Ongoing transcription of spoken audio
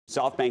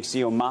Softbank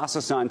CEO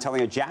Masayoshi Son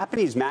telling a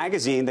Japanese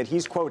magazine that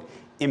he's, quote,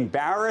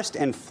 embarrassed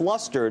and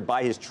flustered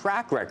by his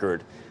track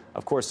record.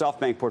 Of course,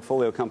 Softbank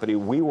portfolio company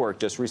WeWork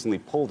just recently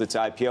pulled its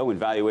IPO, and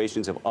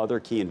valuations of other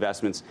key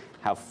investments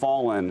have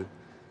fallen.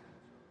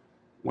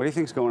 What do you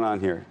think's going on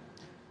here?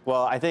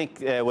 Well, I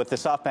think with the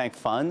Softbank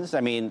funds,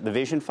 I mean, the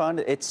Vision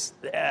Fund, it's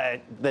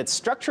the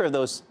structure of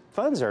those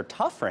funds are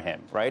tough for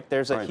him, right?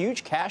 There's a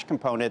huge cash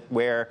component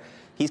where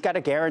he's got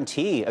to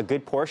guarantee a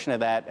good portion of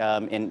that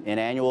in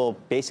annual,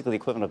 basically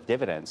equivalent of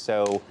dividends.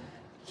 So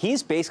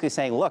he's basically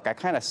saying, look, I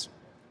kind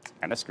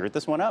of screwed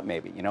this one up,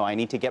 maybe. You know, I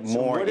need to get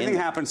more. What do you think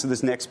happens to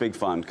this next big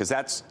fund? Because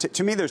that's,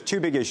 to me, there's two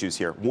big issues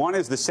here. One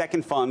is the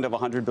second fund of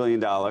 $100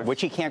 billion.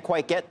 Which he can't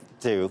quite get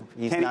to.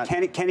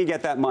 Can he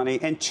get that money?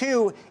 And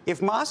two,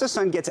 if Masayoshi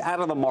Son gets out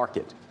of the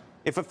market,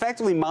 if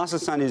effectively Masayoshi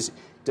Son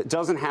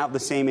doesn't have the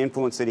same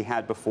influence that he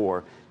had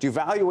before, do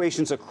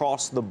valuations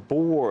across the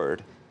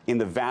board in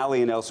the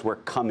Valley and elsewhere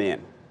come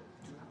in?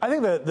 I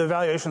think the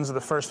valuations of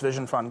the first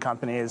Vision Fund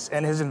companies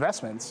and his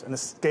investments and the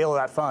scale of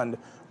that fund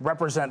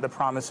represent the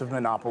promise of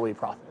monopoly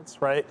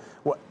profits, right?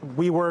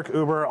 WeWork,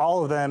 Uber,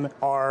 all of them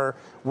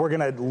we're going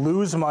to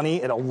lose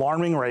money at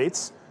alarming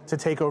rates to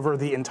take over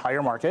the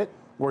entire market.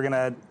 We're going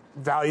to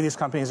value these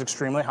companies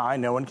extremely high.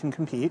 No one can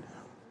compete.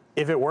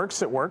 If it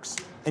works, it works.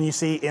 And you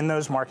see in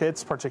those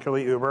markets,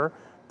 particularly Uber,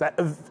 that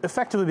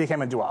effectively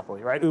became a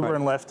duopoly, right? Uber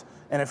and Lyft.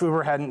 And if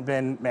Uber hadn't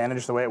been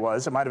managed the way it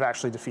was, it might have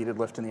actually defeated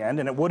Lyft in the end,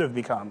 and it would have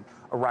become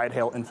a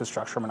ride-hail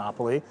infrastructure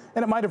monopoly,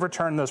 and it might have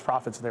returned those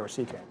profits that they were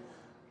seeking.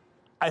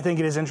 I think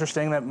it is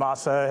interesting that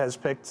Masa has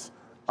picked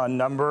a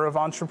number of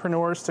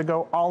entrepreneurs to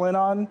go all in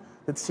on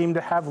that seem to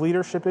have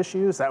leadership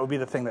issues. That would be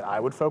the thing that I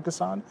would focus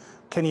on.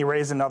 Can he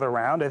raise another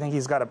round? I think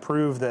he's got to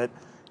prove that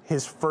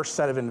his first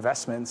set of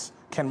investments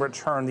can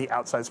return the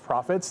outsized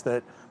profits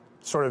that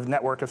sort of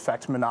network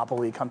effect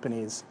monopoly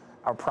companies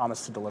are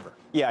promised to deliver.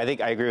 Yeah, I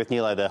think I agree with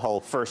Nilay. The whole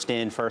first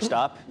in, first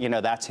up, you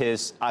know, that's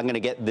his, I'm going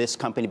to get this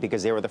company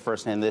because they were the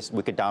first in this,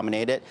 we could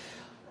dominate it.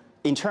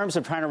 In terms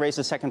of trying to raise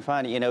the second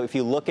fund, you know, if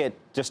you look at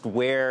just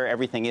where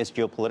everything is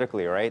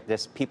geopolitically, right,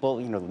 there's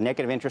people, you know,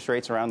 negative interest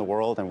rates around the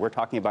world, and we're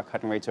talking about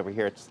cutting rates over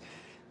here. It's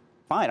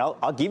fine,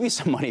 I'll give you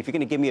some money if you're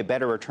going to give me a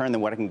better return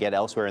than what I can get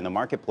elsewhere in the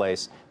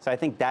marketplace. So I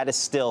think that is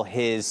still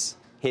his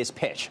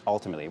pitch,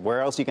 ultimately.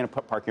 Where else are you going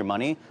to park your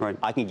money? Right.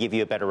 I can give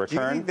you a better return.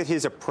 Do you think that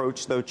his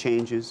approach, though,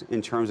 changes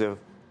in terms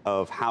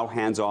of how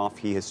hands-off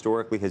he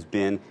historically has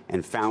been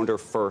and founder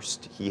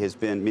first he has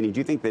been? Meaning, do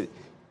you think that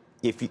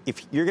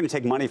if you're going to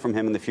take money from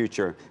him in the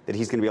future, that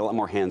he's going to be a lot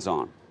more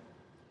hands-on?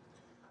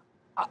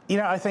 You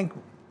know, I think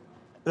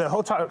the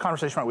whole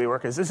conversation about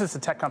WeWork is, is this a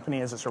tech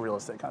company, is this a real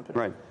estate company?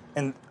 Right.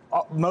 And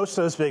most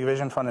of those big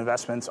Vision Fund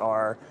investments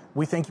are,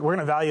 we think we're going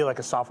to value like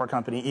a software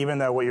company, even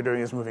though what you're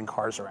doing is moving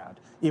cars around,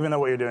 even though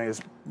what you're doing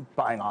is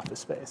buying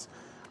office space.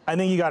 I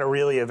think you got to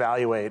really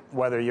evaluate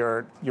whether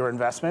your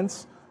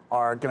investments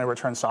are going to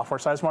return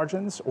software-sized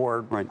margins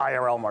or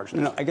IRL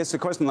margins. I guess the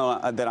question, though,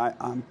 that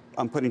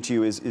I'm putting to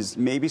you is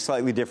maybe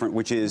slightly different,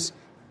 which is,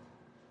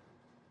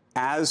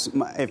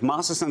 if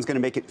Masayoshi Son's going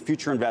to make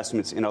future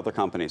investments in other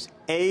companies,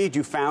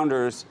 do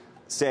founders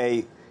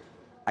say,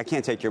 I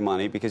can't take your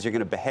money because you're going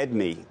to behead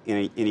me in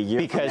a year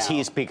because from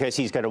now. Because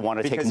he's going to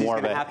want to take more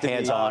of a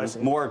hands-on,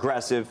 more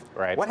aggressive.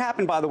 Right. What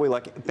happened, by the way,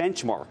 like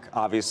Benchmark,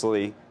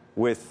 obviously,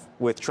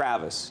 with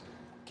Travis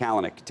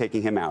Kalanick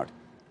taking him out?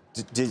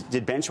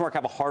 Did Benchmark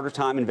have a harder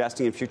time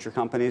investing in future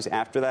companies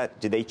after that?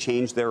 Did they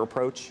change their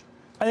approach?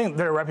 I think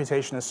their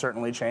reputation has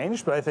certainly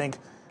changed, but I think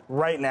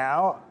right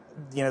now,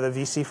 you know,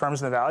 the VC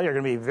firms in the Valley are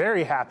going to be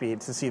very happy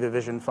to see the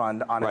Vision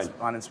Fund on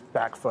its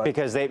back foot.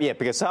 Because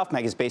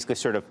Softbank has basically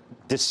sort of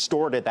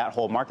distorted that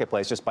whole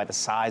marketplace just by the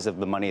size of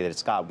the money that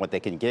it's got, what they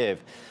can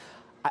give.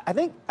 I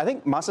think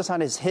Masayoshi Son,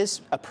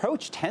 his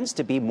approach tends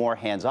to be more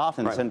hands-off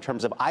in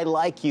terms of, I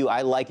like you,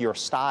 I like your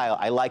style,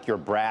 I like your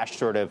brash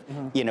sort of,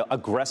 you know,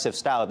 aggressive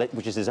style,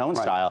 which is his own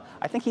style.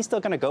 I think he's still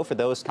going to go for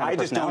those kind of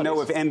personalities. I just don't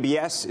know if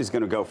MBS is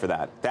going to go for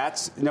that.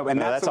 That's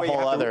a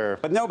whole other.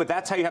 But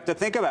that's how you have to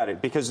think about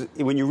it, because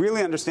when you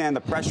really understand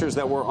the pressures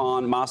that were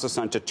on Masayoshi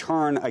Son to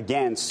turn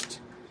against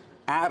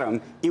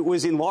Adam, it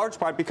was in large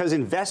part because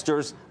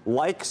investors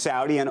like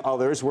Saudi and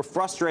others were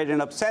frustrated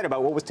and upset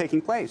about what was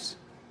taking place.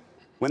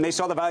 When they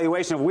saw the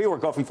valuation of WeWork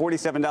go from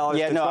 $47 to $12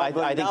 billion,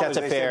 I think that's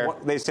a fair.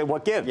 They said,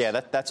 what gives? Yeah,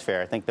 that's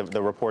fair. I think the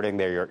reporting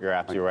there, you're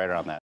absolutely right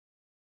on that.